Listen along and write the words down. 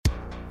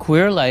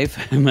Queer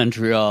life in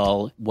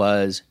Montreal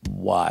was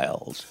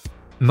wild.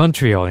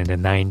 Montreal in the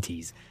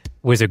 90s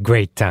was a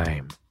great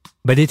time,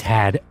 but it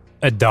had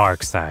a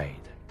dark side.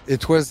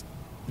 It was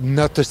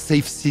not a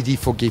safe city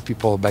for gay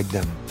people back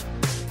then.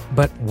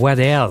 But what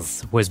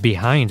else was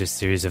behind a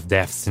series of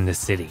deaths in the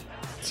city?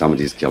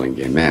 Somebody's killing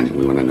gay men.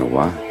 We want to know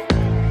why.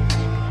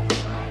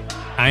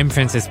 I'm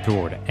Francis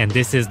Plourde, and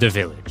this is The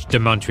Village, The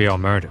Montreal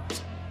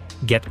Murders.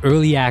 Get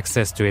early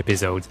access to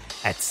episodes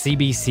at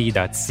cbc.ca/listen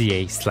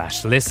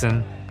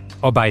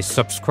or by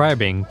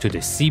subscribing to the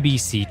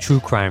CBC True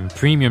Crime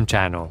Premium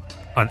channel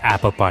on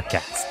Apple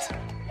Podcasts.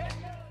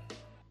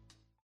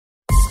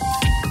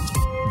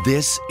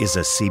 This is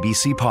a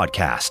CBC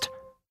podcast.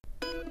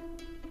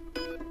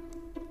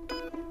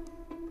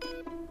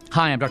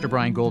 Hi, I'm Dr.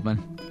 Brian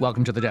Goldman.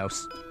 Welcome to The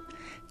Dose.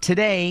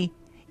 Today,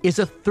 is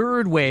a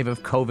third wave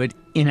of COVID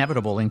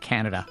inevitable in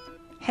Canada?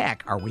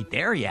 Heck, are we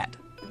there yet?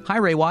 Hi,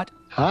 Raywat.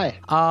 Hi.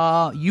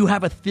 You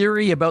have a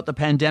theory about the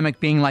pandemic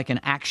being like an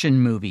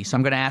action movie, so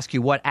I'm going to ask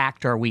you, what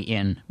act are we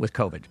in with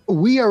COVID?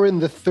 We are in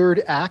the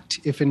third act,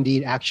 if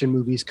indeed action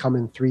movies come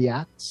in three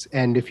acts.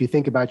 And if you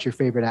think about your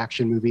favorite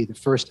action movie, the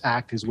first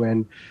act is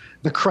when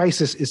the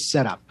crisis is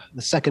set up.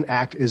 The second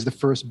act is the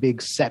first big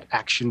set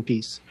action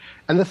piece.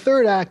 And the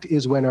third act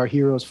is when our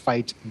heroes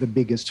fight the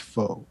biggest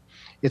foe.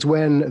 It's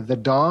when the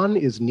dawn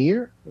is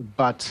near,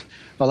 but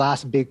the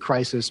last big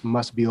crisis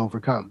must be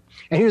overcome.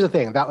 And here's the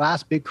thing, that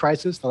last big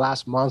crisis, the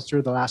last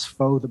monster, the last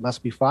foe that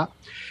must be fought,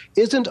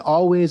 isn't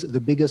always the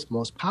biggest,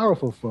 most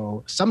powerful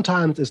foe.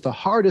 Sometimes it's the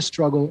hardest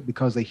struggle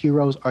because the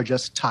heroes are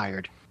just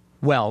tired.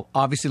 Well,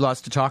 obviously lots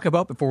to talk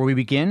about. Before we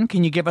begin,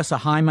 can you give us a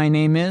hi, my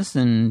name is,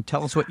 and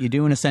tell us what you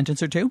do in a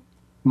sentence or two?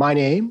 My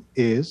name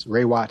is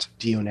Raywat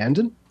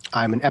Deonandan.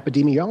 I'm an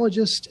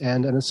epidemiologist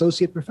and an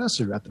associate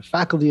professor at the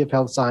Faculty of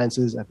Health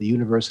Sciences at the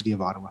University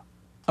of Ottawa.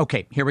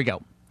 Okay, here we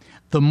go.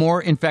 The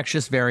more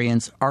infectious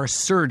variants are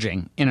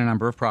surging in a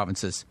number of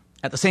provinces.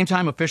 At the same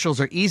time, officials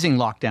are easing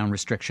lockdown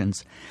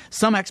restrictions.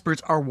 Some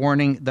experts are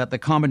warning that the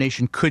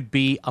combination could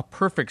be a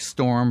perfect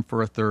storm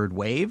for a third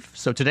wave.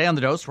 So today on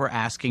The Dose, we're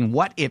asking,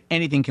 what, if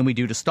anything, can we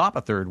do to stop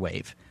a third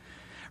wave?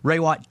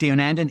 Raywat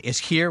Deonandan is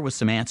here with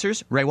some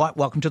answers. Raywat,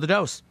 welcome to The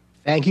Dose.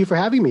 Thank you for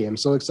having me. I'm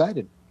so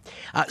excited.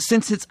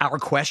 Since it's our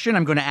question,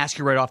 I'm going to ask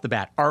you right off the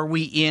bat. Are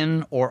we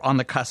in or on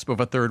the cusp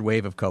of a third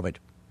wave of COVID?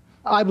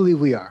 I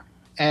believe we are.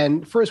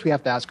 And first, we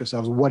have to ask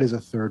ourselves, what is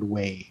a third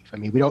wave? I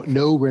mean, we don't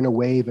know we're in a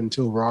wave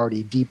until we're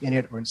already deep in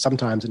it, or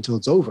sometimes until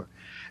it's over.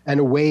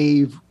 And a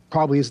wave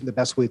probably isn't the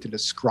best way to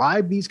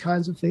describe these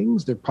kinds of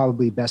things. They're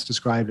probably best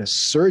described as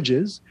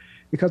surges,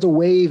 because a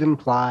wave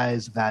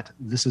implies that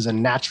this is a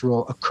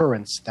natural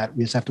occurrence, that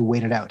we just have to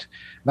wait it out.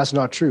 That's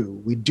not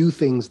true. We do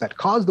things that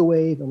cause the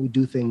wave, and we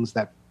do things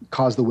that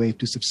cause the wave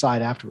to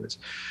subside afterwards.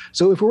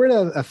 So if we're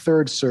in a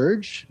third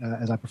surge,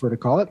 as I prefer to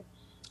call it,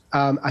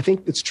 I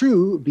think it's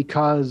true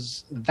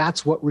because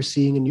that's what we're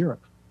seeing in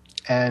Europe.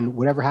 And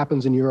whatever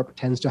happens in Europe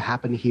tends to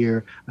happen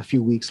here a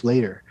few weeks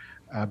later,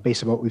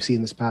 based on what we've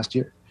seen this past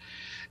year.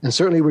 And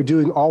certainly we're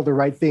doing all the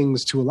right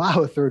things to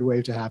allow a third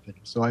wave to happen.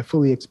 So I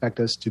fully expect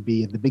us to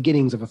be at the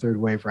beginnings of a third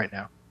wave right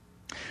now.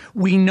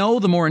 We know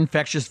the more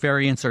infectious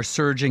variants are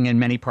surging in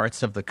many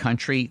parts of the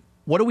country.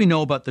 What do we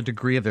know about the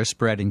degree of their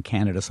spread in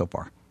Canada so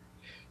far?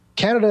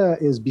 Canada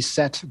is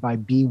beset by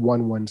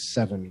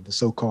B117, the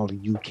so-called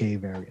UK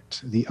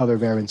variant. The other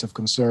variants of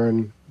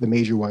concern, the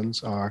major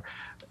ones, are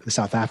the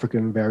South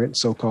African variant,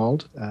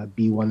 so-called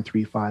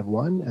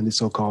B1351, and the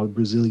so-called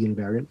Brazilian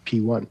variant,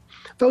 P1.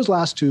 Those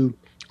last two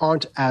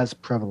aren't as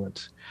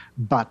prevalent,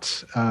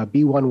 but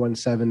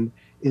B117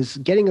 is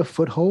getting a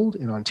foothold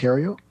in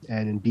Ontario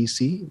and in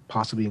BC,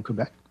 possibly in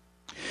Quebec.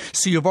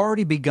 So you've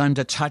already begun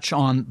to touch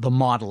on the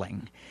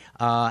modeling,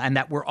 and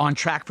that we're on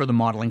track for the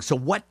modeling. So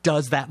what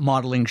does that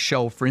modeling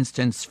show, for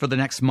instance, for the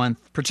next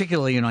month,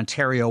 particularly in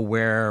Ontario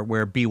where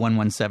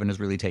B117 has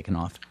really taken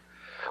off?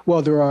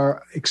 Well, there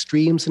are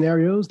extreme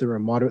scenarios, there are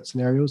moderate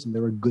scenarios, and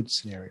there are good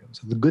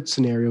scenarios. The good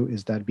scenario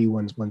is that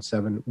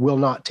B117 will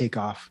not take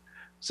off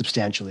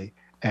substantially.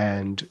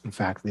 And in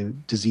fact, the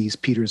disease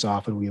peters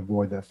off and we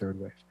avoid that third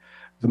wave.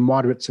 The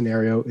moderate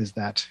scenario is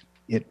that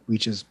it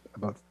reaches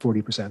about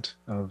 40%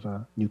 of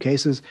new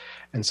cases,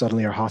 and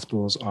suddenly our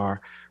hospitals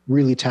are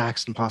really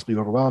taxed and possibly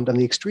overwhelmed. And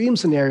the extreme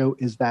scenario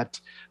is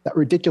that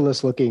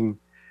ridiculous-looking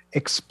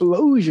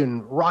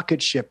explosion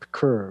rocket ship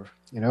curve,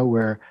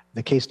 where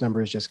the case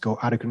numbers just go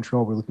out of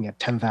control. We're looking at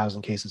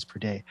 10,000 cases per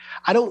day.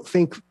 I don't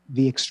think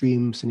the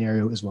extreme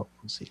scenario is what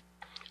we'll see.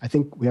 I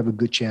think we have a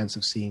good chance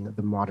of seeing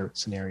the moderate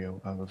scenario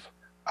of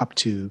up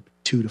to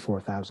 2,000 to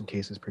 4,000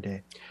 cases per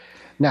day.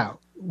 Now,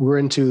 we're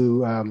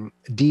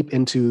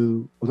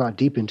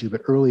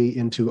early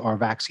into our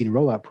vaccine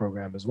rollout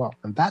program as well.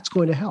 And that's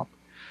going to help.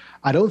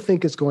 I don't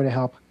think it's going to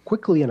help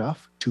quickly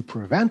enough to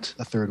prevent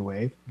a third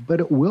wave, but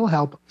it will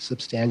help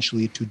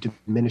substantially to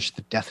diminish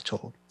the death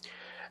toll.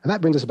 And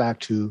that brings us back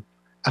to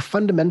a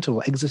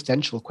fundamental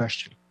existential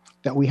question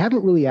that we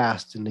haven't really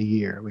asked in a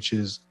year, which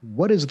is,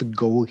 what is the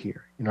goal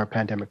here in our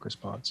pandemic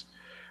response?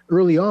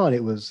 Early on,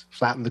 it was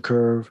flatten the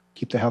curve,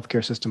 keep the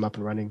healthcare system up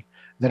and running.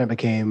 Then it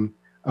became,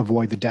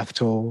 avoid the death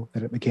toll,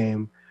 then it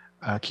became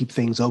keep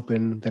things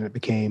open, then it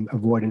became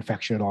avoid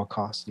infection at all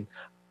costs. And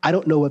I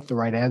don't know what the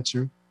right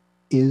answer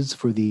is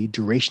for the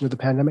duration of the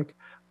pandemic,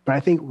 but I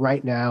think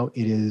right now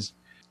it is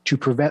to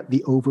prevent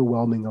the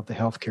overwhelming of the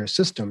healthcare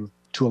system,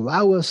 to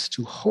allow us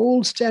to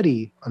hold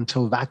steady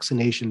until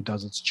vaccination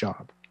does its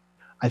job.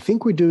 I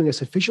think we're doing a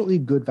sufficiently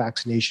good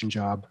vaccination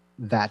job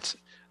that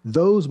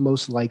those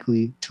most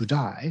likely to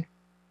die,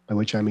 by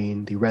which I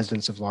mean the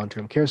residents of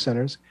long-term care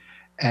centers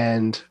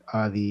and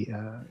the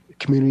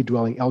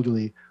community-dwelling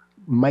elderly,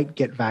 might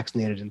get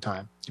vaccinated in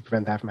time to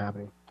prevent that from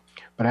happening.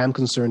 But I am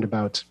concerned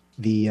about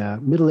the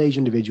middle-aged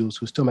individuals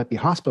who still might be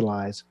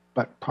hospitalized,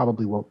 but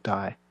probably won't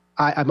die.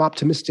 I'm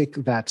optimistic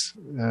that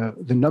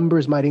the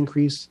numbers might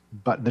increase,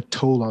 but the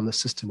toll on the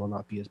system will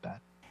not be as bad.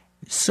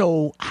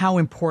 So how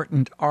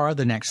important are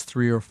the next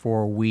 3 or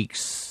 4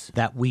 weeks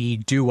that we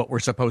do what we're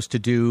supposed to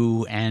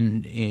do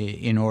and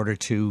in order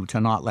to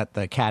not let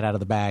the cat out of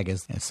the bag,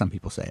 as some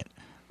people say it?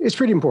 It's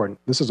pretty important.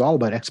 This is all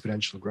about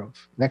exponential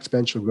growth. And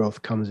exponential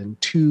growth comes in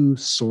two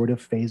sort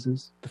of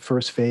phases. The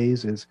first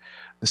phase is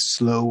the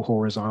slow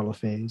horizontal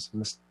phase,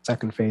 and the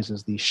second phase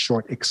is the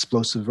short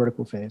explosive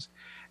vertical phase.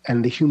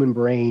 And the human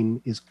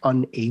brain is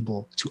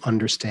unable to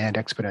understand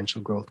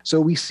exponential growth. So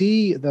we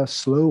see the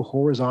slow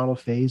horizontal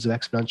phase of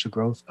exponential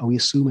growth, and we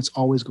assume it's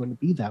always going to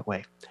be that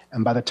way.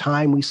 And by the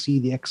time we see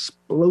the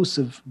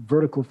explosive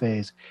vertical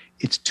phase,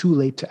 it's too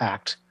late to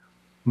act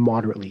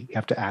moderately. You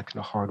have to act in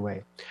a hard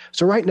way.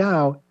 So right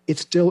now,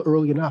 it's still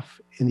early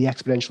enough in the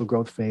exponential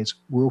growth phase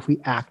where if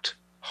we act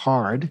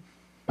hard,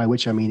 by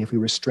which I mean if we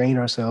restrain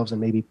ourselves and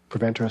maybe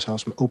prevent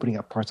ourselves from opening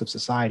up parts of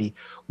society,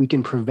 we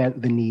can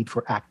prevent the need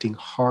for acting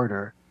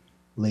harder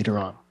later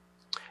on.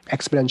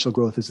 Exponential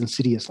growth is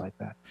insidious like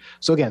that.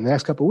 So again, the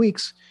next couple of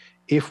weeks,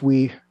 if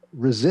we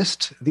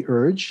resist the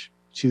urge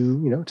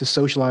to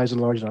socialize in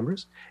large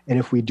numbers, and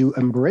if we do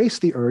embrace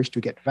the urge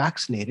to get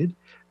vaccinated,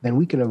 then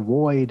we can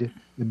avoid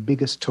the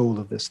biggest toll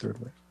of this third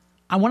wave.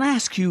 I want to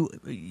ask you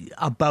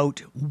about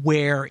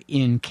where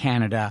in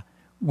Canada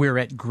we're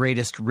at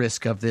greatest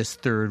risk of this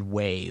third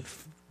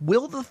wave.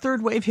 Will the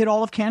third wave hit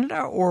all of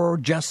Canada or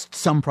just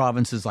some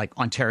provinces like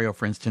Ontario,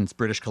 for instance,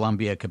 British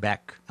Columbia,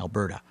 Quebec,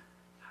 Alberta?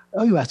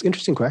 Oh, you ask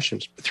interesting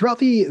questions. Throughout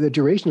the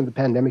duration of the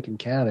pandemic in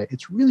Canada,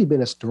 it's really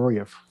been a story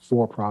of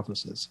 4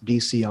 provinces,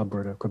 BC,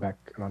 Alberta, Quebec,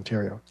 and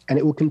Ontario. And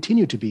it will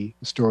continue to be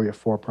a story of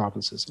 4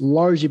 provinces,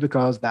 largely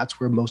because that's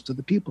where most of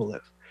the people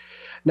live.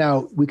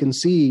 Now, we can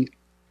see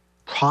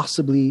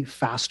possibly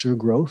faster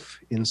growth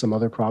in some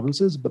other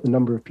provinces, but the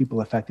number of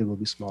people affected will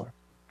be smaller.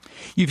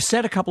 You've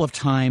said a couple of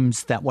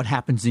times that what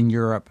happens in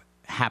Europe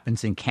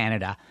happens in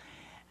Canada.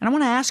 And I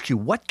want to ask you,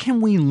 what can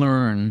we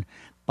learn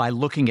by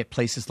looking at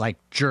places like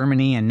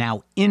Germany and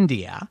now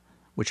India,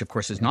 which of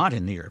course is not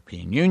in the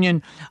European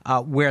Union,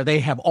 where they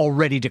have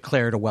already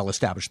declared a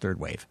well-established third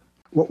wave?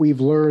 What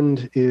we've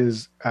learned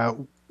is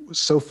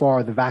so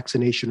far the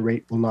vaccination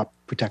rate will not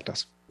protect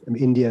us. I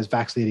mean, India is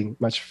vaccinating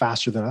much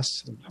faster than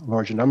us, in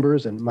larger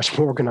numbers and much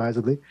more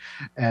organizedly,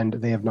 and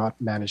they have not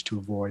managed to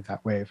avoid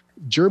that wave.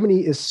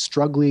 Germany is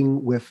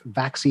struggling with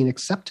vaccine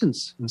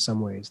acceptance in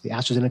some ways. The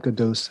AstraZeneca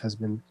dose has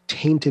been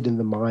tainted in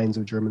the minds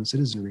of German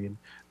citizenry, and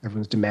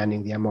everyone's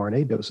demanding the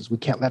mRNA doses. We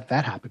can't let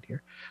that happen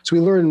here. So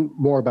we learn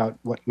more about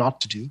what not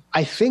to do.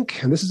 I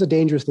think, and this is a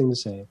dangerous thing to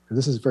say, because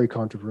this is very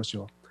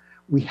controversial,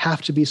 we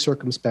have to be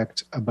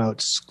circumspect about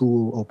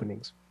school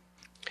openings.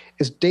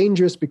 It's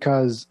dangerous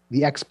because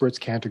the experts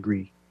can't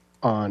agree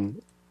on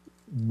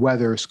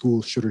whether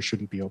schools should or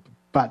shouldn't be open.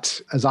 But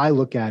as I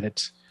look at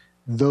it,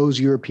 those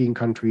European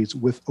countries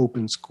with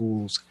open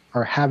schools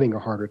are having a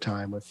harder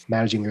time with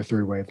managing their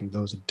third wave than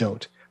those that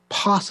don't,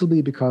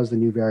 possibly because the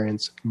new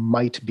variants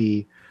might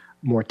be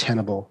more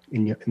tenable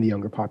in the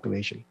younger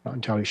population. Not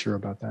entirely sure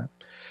about that.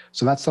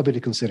 So that's something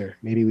to consider.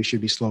 Maybe we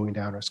should be slowing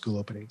down our school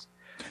openings.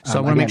 So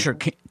I want to make sure,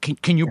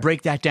 can you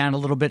break that down a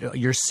little bit?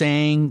 You're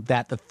saying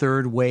that the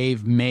third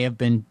wave may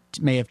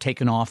have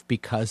taken off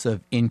because of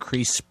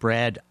increased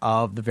spread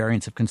of the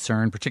variants of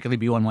concern,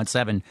 particularly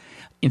B117,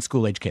 in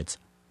school-age kids.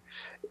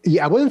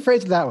 Yeah, I wouldn't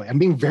phrase it that way. I'm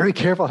being very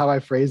careful how I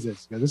phrase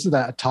this. This is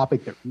a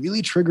topic that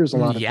really triggers a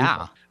lot of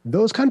people.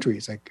 Those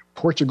countries like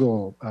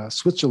Portugal,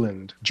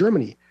 Switzerland,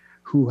 Germany,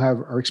 who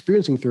are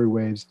experiencing third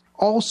waves,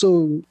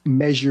 also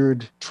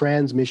measured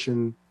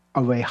transmission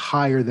of a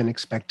higher than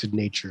expected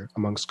nature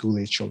among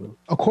school-age children,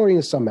 according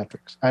to some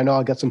metrics. I know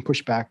I'll get some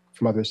pushback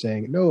from others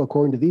saying, no,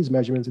 according to these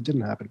measurements, it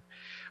didn't happen.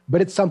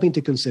 But it's something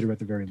to consider at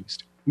the very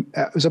least.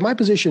 So my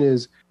position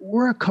is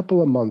we're a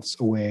couple of months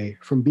away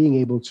from being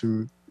able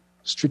to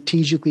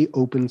strategically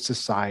open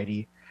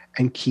society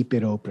and keep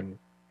it open.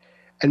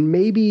 And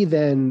maybe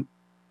then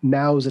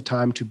now is the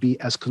time to be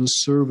as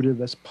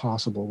conservative as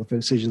possible with the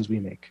decisions we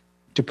make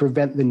to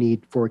prevent the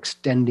need for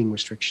extending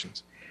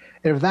restrictions.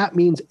 And if that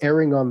means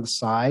erring on the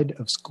side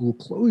of school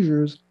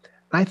closures,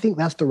 I think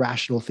that's the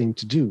rational thing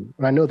to do.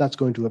 And I know that's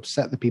going to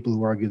upset the people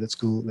who argue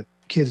that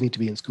kids need to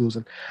be in schools.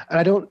 And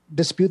I don't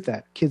dispute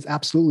that. Kids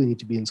absolutely need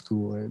to be in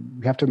school. And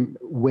we have to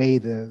weigh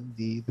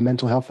the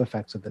mental health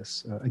effects of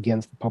this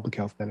against the public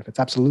health benefits.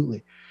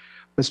 Absolutely.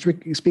 But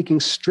speaking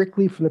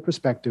strictly from the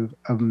perspective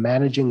of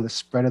managing the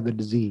spread of the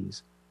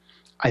disease,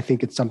 I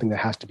think it's something that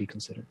has to be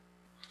considered.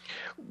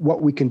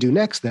 What we can do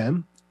next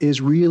then is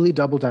really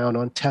double down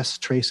on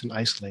test, trace, and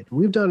isolate.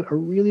 We've done a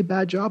really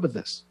bad job of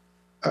this,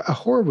 a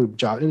horrible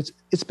job. And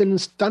it's been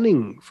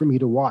stunning for me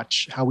to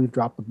watch how we've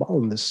dropped the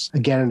ball on this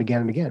again and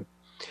again and again.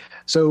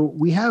 So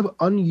we have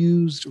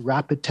unused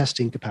rapid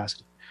testing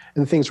capacity.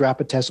 And the things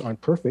rapid tests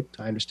aren't perfect.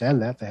 I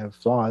understand that. They have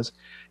flaws.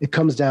 It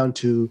comes down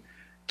to,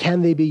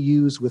 can they be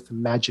used with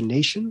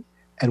imagination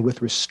and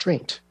with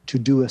restraint to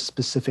do a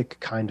specific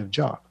kind of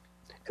job?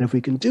 And if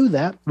we can do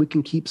that, we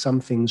can keep some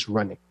things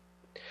running.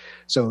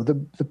 So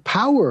the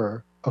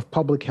power of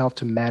public health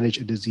to manage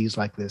a disease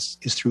like this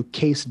is through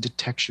case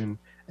detection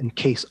and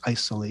case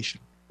isolation.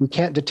 We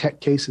can't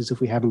detect cases if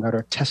we haven't got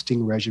our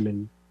testing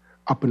regimen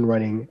up and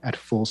running at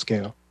full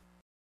scale.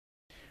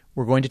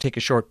 We're going to take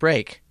a short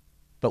break,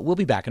 but we'll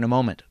be back in a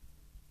moment.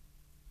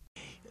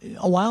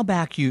 A while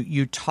back,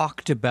 you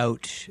talked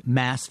about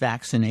mass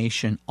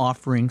vaccination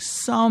offering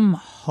some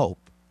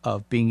hope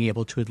of being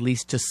able to, at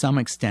least to some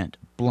extent,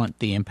 blunt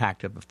the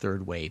impact of the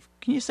third wave.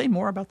 Can you say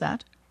more about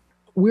that?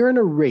 We're in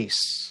a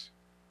race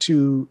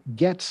to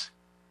get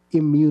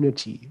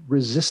immunity,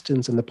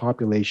 resistance in the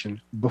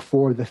population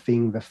before the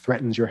thing that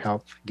threatens your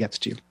health gets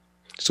to you.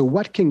 So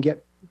what can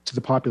get to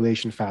the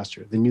population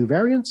faster, the new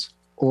variants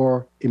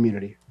or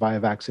immunity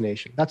via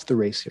vaccination? That's the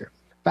race here.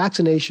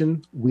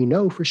 Vaccination, we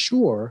know for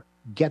sure,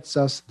 gets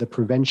us the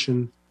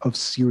prevention of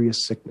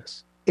serious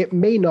sickness. It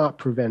may not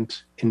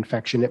prevent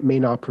infection, it may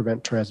not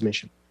prevent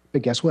transmission,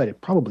 but guess what?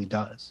 It probably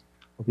does.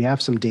 We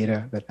have some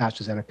data that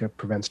AstraZeneca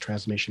prevents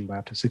transmission by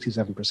up to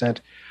 67%.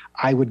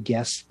 I would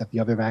guess that the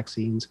other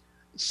vaccines,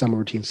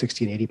 somewhere between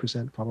 60 and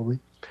 80% probably.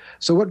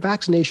 So what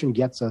vaccination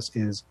gets us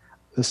is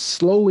the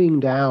slowing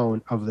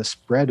down of the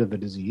spread of the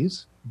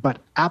disease, but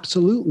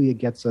absolutely it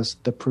gets us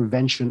the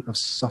prevention of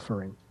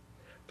suffering.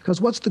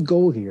 Because what's the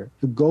goal here?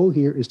 The goal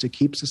here is to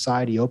keep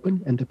society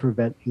open and to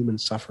prevent human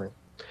suffering.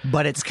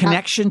 But its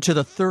connection to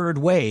the third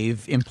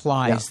wave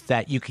implies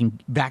that you can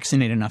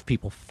vaccinate enough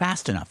people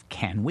fast enough.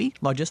 Can we,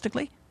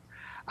 logistically?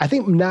 I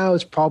think now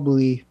it's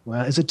probably,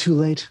 well, is it too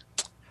late?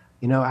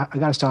 You know, I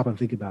got to stop and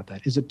think about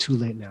that. Is it too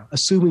late now?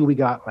 Assuming we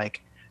got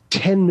like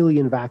 10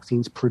 million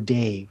vaccines per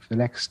day for the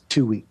next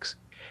 2 weeks.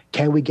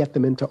 Can we get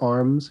them into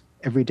arms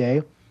every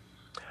day?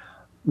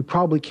 We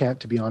probably can't,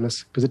 to be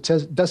honest, because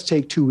it does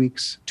take 2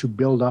 weeks to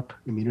build up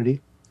immunity,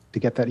 to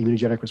get that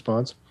immunogenic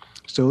response.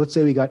 So let's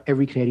say we got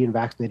every Canadian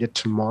vaccinated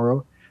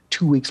tomorrow.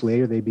 2 weeks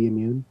later, they'd be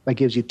immune. That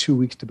gives you 2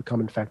 weeks to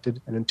become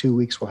infected. And in 2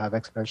 weeks, we'll have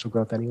exponential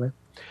growth anyway.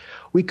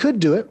 We could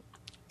do it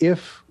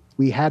if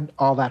we had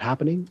all that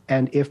happening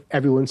and if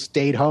everyone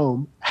stayed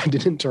home and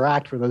didn't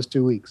interact for those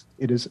 2 weeks.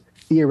 It is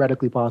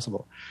theoretically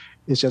possible.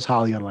 It's just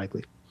highly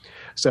unlikely.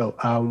 So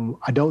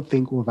I don't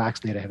think we'll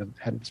vaccinate ahead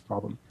of this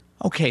problem.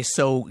 Okay,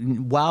 so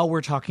while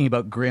we're talking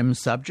about grim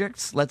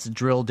subjects, let's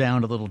drill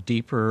down a little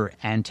deeper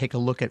and take a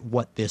look at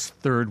what this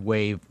third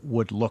wave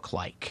would look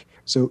like.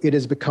 So it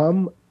has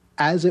become,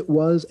 as it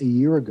was a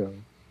year ago,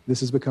 this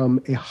has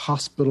become a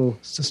hospital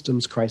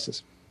systems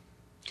crisis.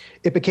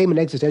 It became an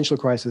existential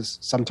crisis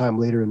sometime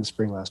later in the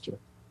spring last year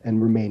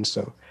and remains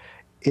so.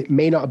 It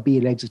may not be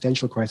an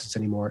existential crisis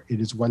anymore. It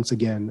is once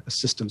again a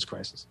systems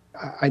crisis.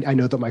 I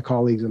know that my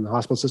colleagues in the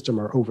hospital system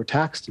are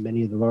overtaxed in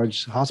many of the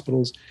large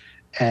hospitals,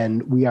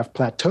 and we have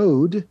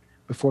plateaued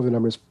before the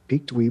numbers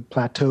peaked. We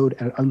plateaued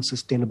at an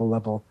unsustainable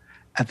level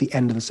at the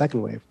end of the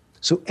second wave.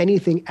 So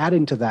anything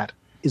adding to that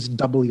is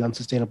doubly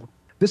unsustainable.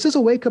 This is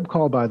a wake-up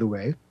call, by the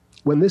way.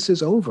 When this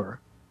is over,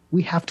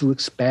 we have to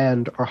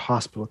expand our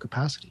hospital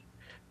capacity.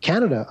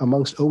 Canada,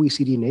 amongst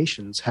OECD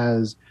nations,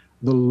 has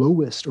the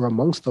lowest or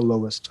amongst the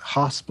lowest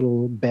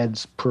hospital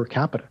beds per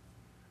capita,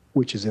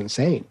 which is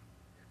insane.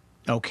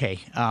 Okay,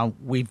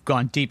 we've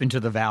gone deep into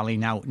the valley.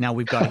 Now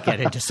we've got to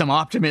get into some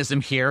optimism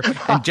here.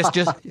 And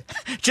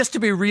just to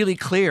be really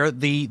clear,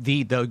 the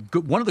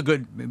one of the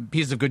good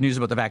pieces of good news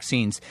about the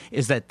vaccines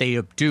is that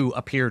they do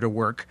appear to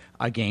work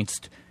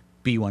against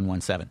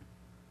B.1.1.7.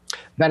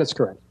 That is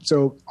correct.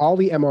 So all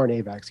the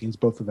mRNA vaccines,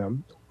 both of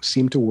them,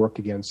 seem to work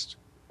against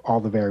all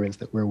the variants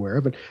that we're aware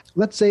of. But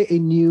let's say a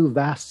new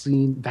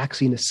vaccine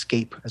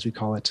escape, as we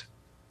call it,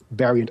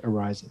 variant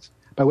arises.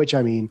 By which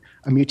I mean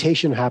a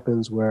mutation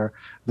happens where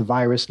the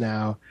virus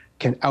now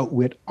can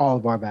outwit all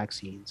of our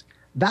vaccines.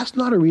 That's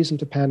not a reason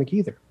to panic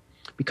either,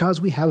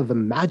 because we have the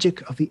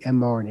magic of the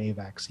mRNA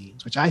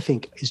vaccines, which I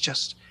think is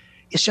just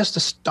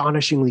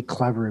astonishingly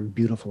clever and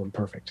beautiful and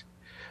perfect.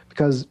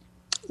 Because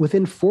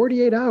within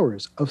 48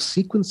 hours of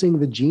sequencing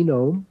the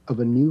genome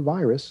of a new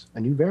virus, a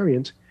new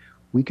variant,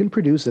 we can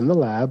produce in the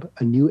lab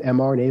a new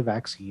mRNA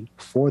vaccine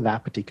for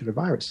that particular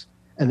virus.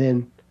 And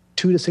then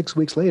 2 to 6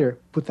 weeks later,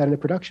 put that into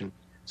production.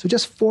 So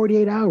just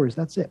 48 hours,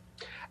 that's it.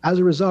 As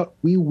a result,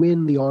 we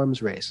win the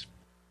arms race.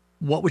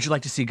 What would you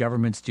like to see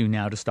governments do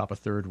now to stop a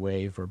third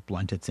wave or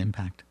blunt its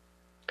impact?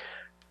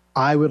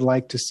 I would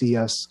like to see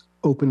us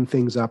open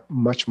things up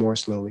much more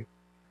slowly.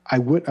 I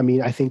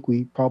think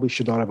we probably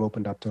should not have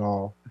opened up at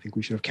all. I think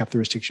we should have kept the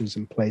restrictions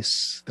in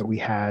place that we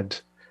had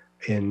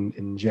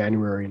in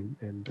January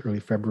and early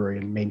February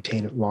and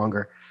maintain it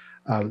longer.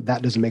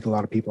 That doesn't make a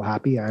lot of people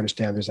happy. I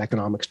understand there's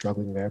economic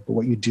struggling there, but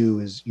what you do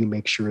is you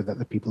make sure that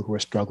the people who are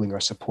struggling are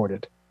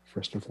supported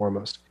first and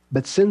foremost.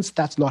 But since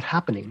that's not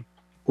happening,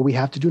 what we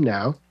have to do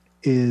now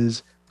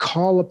is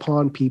call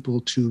upon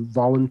people to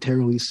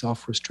voluntarily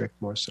self-restrict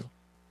more so.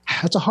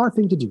 That's a hard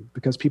thing to do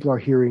because people are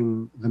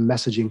hearing the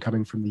messaging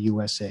coming from the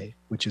USA,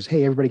 which is,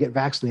 hey, everybody get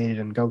vaccinated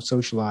and go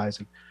socialize.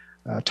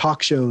 And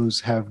talk shows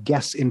have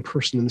guests in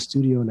person in the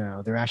studio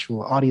now. There are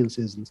actual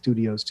audiences in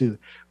studios too.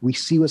 We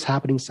see what's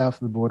happening south of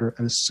the border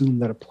and assume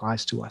that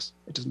applies to us.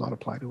 It does not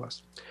apply to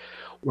us.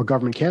 What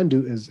government can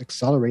do is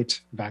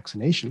accelerate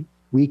vaccination.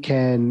 We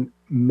can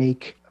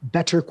make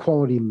better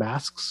quality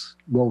masks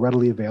more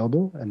readily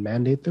available and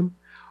mandate them.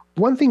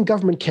 One thing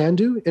government can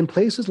do in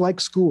places like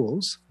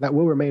schools that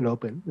will remain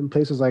open, in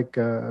places like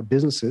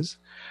businesses,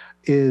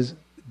 is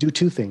do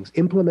two things.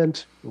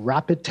 Implement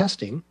rapid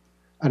testing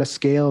at a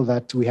scale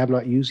that we have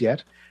not used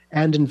yet,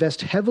 and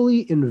invest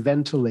heavily in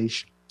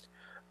ventilation.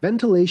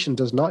 Ventilation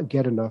does not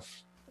get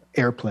enough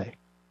airplay.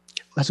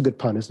 That's a good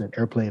pun, isn't it?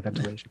 Airplay,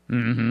 ventilation.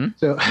 Mm-hmm.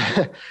 So,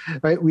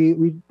 right,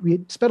 we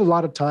spent a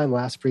lot of time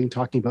last spring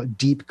talking about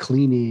deep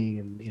cleaning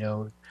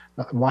and,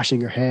 not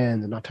washing your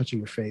hands and not touching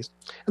your face.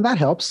 And that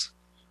helps.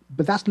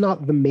 But that's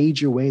not the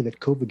major way that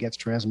COVID gets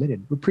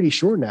transmitted. We're pretty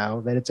sure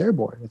now that it's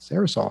airborne, it's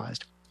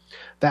aerosolized.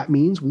 That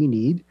means we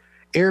need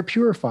air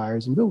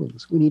purifiers in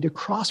buildings. We need a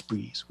cross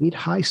breeze. We need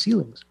high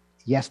ceilings.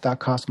 Yes, that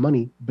costs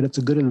money, but it's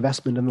a good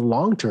investment in the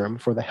long term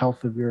for the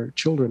health of your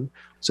children.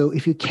 So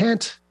if you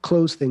can't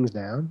close things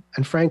down,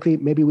 and frankly,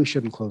 maybe we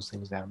shouldn't close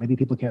things down. Maybe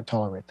people can't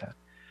tolerate that.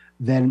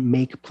 Then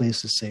make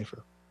places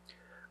safer.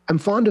 I'm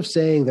fond of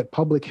saying that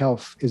public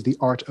health is the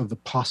art of the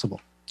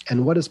possible.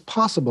 And what is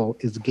possible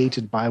is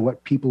gated by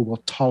what people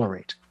will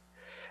tolerate.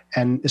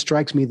 And it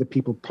strikes me that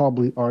people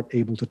probably aren't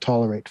able to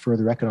tolerate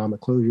further economic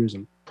closures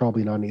and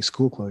probably not any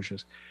school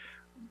closures.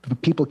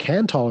 But people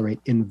can tolerate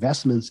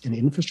investments in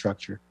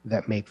infrastructure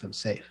that make them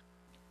safe.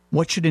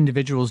 What should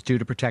individuals do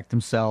to protect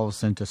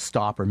themselves and to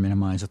stop or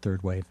minimize a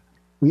third wave?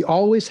 We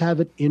always have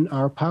it in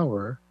our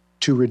power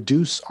to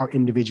reduce our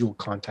individual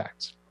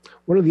contacts.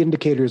 One of the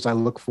indicators I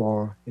look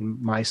for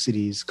in my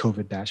city's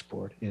COVID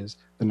dashboard is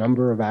the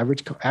number of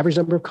average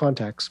number of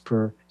contacts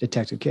per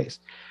detected case.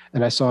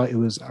 And I saw it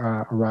was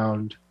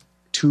around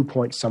 2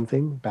 point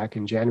something back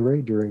in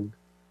January during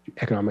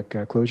economic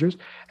closures,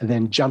 and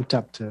then jumped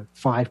up to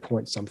 5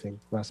 point something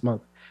last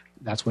month.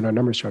 That's when our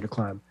numbers started to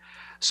climb.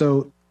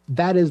 So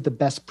that is the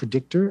best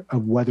predictor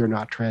of whether or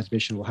not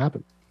transmission will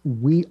happen.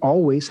 We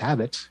always have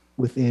it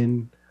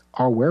within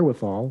our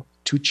wherewithal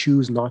to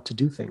choose not to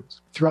do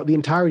things. Throughout the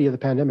entirety of the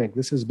pandemic,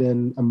 this has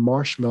been a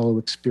marshmallow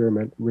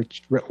experiment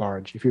writ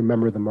large. If you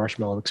remember the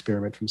marshmallow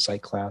experiment from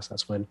psych class,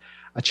 that's when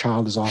a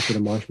child is offered a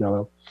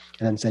marshmallow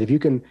and then said, if you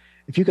can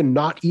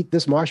not eat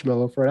this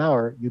marshmallow for an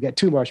hour, you get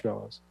 2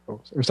 marshmallows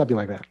or something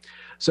like that.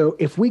 So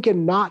if we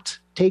can not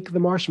take the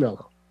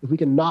marshmallow, if we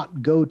can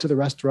not go to the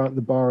restaurant,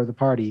 the bar, or the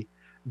party,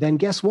 then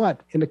guess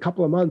what? In a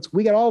couple of months,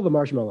 we get all the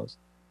marshmallows.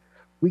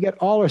 We get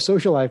all our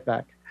social life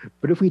back.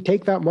 But if we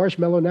take that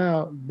marshmallow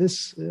now,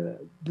 this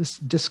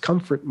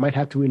discomfort might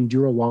have to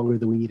endure longer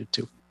than we need it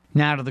to.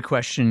 Now to the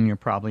question you're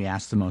probably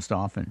asked the most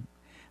often.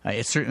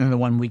 It's certainly the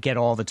one we get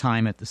all the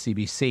time at the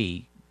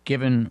CBC.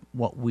 Given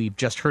what we've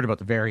just heard about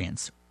the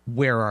variants,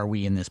 where are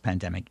we in this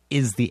pandemic?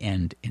 Is the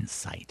end in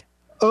sight?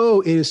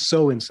 Oh, it is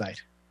so in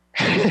sight.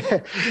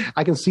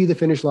 I can see the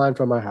finish line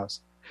from my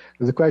house.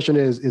 And the question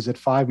is it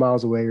 5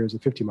 miles away or is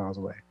it 50 miles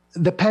away?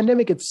 The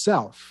pandemic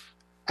itself,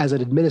 as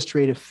an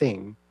administrative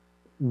thing,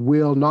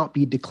 will not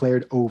be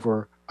declared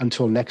over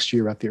until next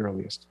year at the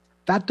earliest.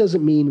 That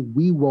doesn't mean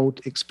we won't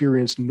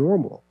experience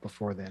normal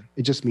before then.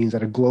 It just means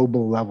at a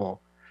global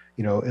level,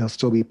 it'll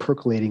still be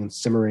percolating and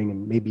simmering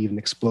and maybe even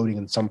exploding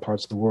in some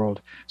parts of the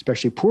world,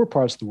 especially poor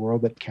parts of the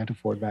world that can't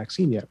afford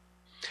vaccine yet.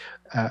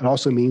 It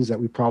also means that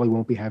we probably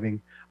won't be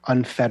having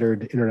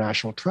unfettered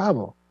international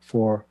travel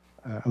for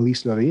at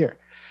least another year.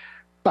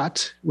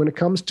 But when it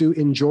comes to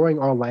enjoying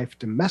our life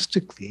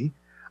domestically,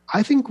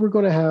 I think we're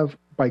going to have,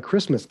 by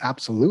Christmas,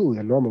 absolutely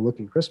a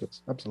normal-looking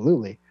Christmas,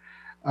 absolutely.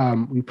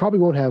 We probably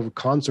won't have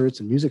concerts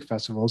and music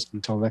festivals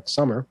until next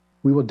summer.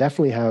 We will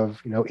definitely have,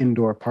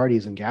 indoor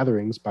parties and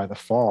gatherings by the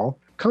fall.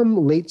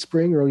 Come late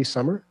spring, early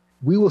summer,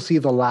 we will see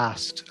the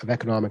last of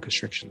economic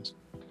restrictions.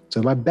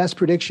 So my best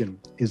prediction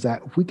is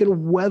that if we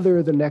can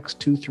weather the next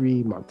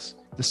 2-3 months,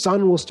 the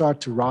sun will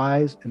start to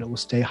rise and it will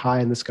stay high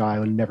in the sky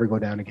and never go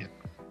down again.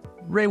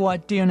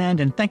 Raywat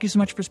Deonandan, thank you so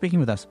much for speaking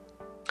with us.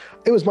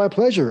 It was my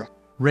pleasure.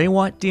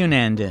 Raywat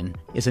Deonandan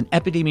is an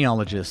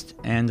epidemiologist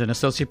and an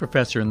associate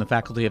professor in the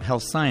Faculty of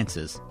Health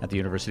Sciences at the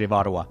University of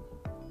Ottawa.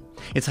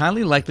 It's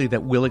highly likely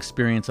that we'll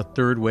experience a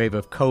third wave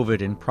of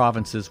COVID in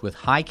provinces with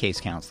high case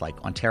counts like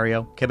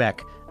Ontario,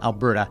 Quebec,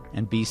 Alberta,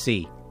 and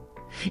BC.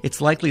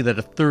 It's likely that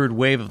a third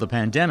wave of the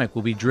pandemic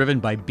will be driven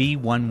by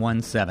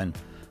B.1.1.7,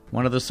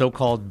 one of the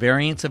so-called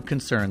variants of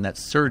concern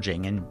that's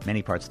surging in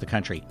many parts of the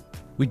country.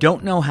 We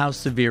don't know how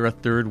severe a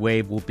third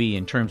wave will be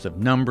in terms of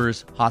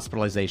numbers,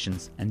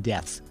 hospitalizations, and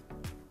deaths.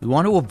 We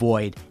want to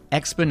avoid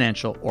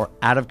exponential or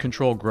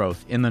out-of-control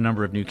growth in the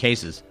number of new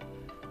cases.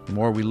 The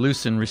more we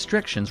loosen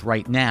restrictions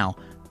right now,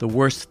 the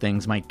worse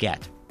things might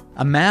get.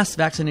 A mass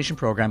vaccination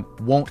program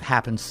won't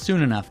happen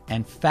soon enough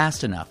and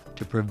fast enough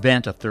to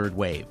prevent a third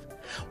wave.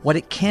 What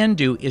it can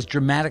do is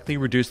dramatically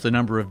reduce the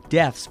number of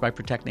deaths by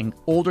protecting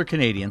older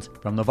Canadians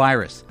from the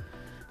virus.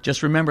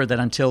 Just remember that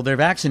until they're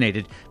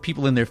vaccinated,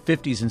 people in their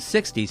 50s and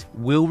 60s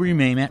will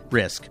remain at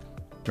risk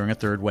during a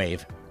third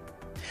wave.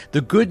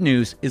 The good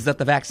news is that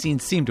the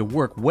vaccines seem to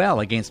work well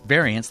against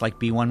variants like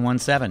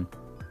B117.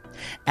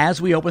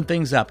 As we open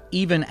things up,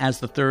 even as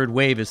the third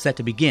wave is set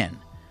to begin,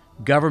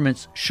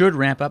 governments should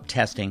ramp up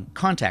testing,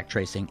 contact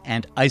tracing,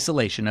 and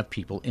isolation of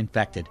people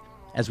infected.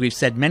 As we've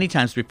said many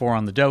times before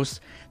on The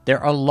Dose, there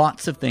are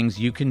lots of things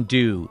you can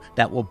do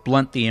that will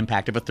blunt the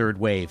impact of a third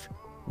wave.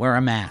 Wear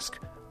a mask,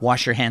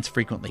 wash your hands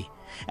frequently,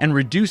 and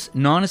reduce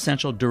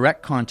non-essential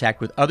direct contact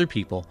with other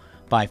people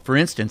by, for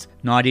instance,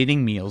 not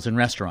eating meals in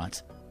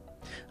restaurants.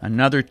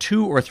 Another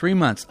 2 or 3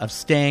 months of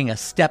staying a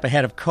step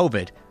ahead of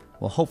COVID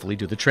will hopefully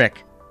do the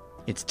trick.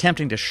 It's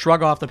tempting to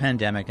shrug off the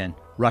pandemic and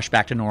rush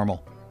back to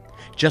normal.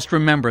 Just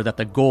remember that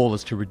the goal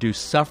is to reduce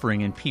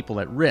suffering in people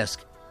at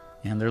risk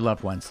and their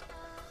loved ones.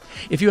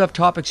 If you have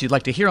topics you'd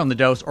like to hear on The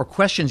Dose or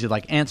questions you'd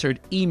like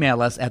answered,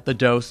 email us at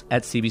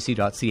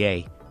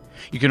thedose@cbc.ca.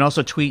 You can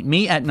also tweet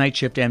me at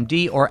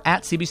NightShiftMD or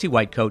at CBC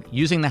Whitecoat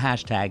using the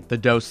hashtag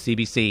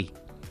TheDoseCBC.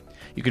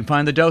 You can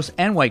find The Dose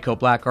and Whitecoat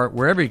Black Art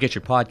wherever you get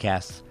your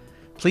podcasts.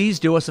 Please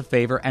do us a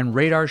favor and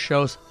rate our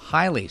shows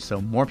highly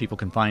so more people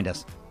can find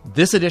us.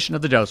 This edition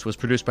of The Dose was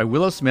produced by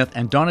Willow Smith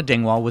and Donna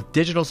Dingwall with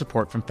digital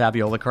support from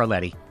Fabiola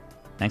Carletti.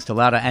 Thanks to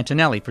Laura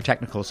Antonelli for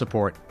technical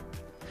support.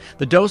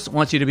 The Dose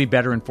wants you to be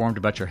better informed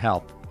about your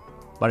health.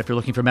 But if you're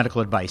looking for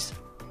medical advice,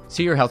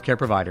 see your healthcare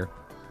provider.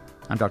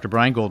 I'm Dr.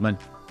 Brian Goldman.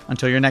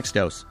 Until your next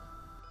dose.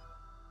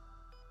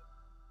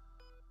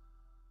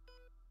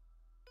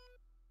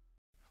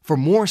 For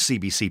more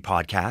CBC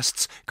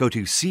podcasts, go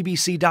to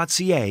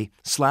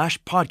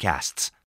cbc.ca/podcasts.